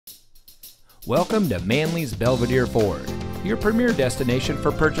Welcome to Manley's Belvidere Ford, your premier destination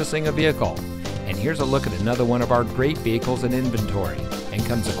for purchasing a vehicle. And here's a look at another one of our great vehicles in inventory, and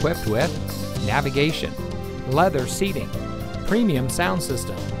comes equipped with navigation, leather seating, premium sound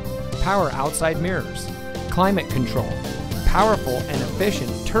system, power outside mirrors, climate control, powerful and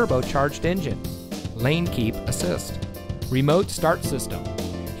efficient turbocharged engine, lane keep assist, remote start system,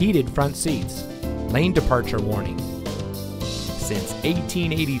 heated front seats, lane departure warning. Since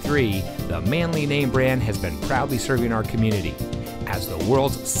 1883, the Manley name brand has been proudly serving our community. As the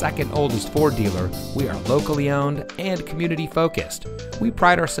world's second oldest Ford dealer, we are locally owned and community focused. We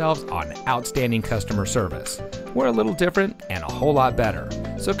pride ourselves on outstanding customer service. We're a little different and a whole lot better.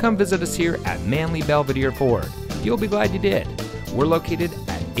 So come visit us here at Manley Belvidere Ford. You'll be glad you did. We're located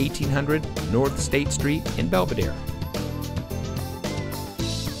at 1800 North State Street in Belvidere.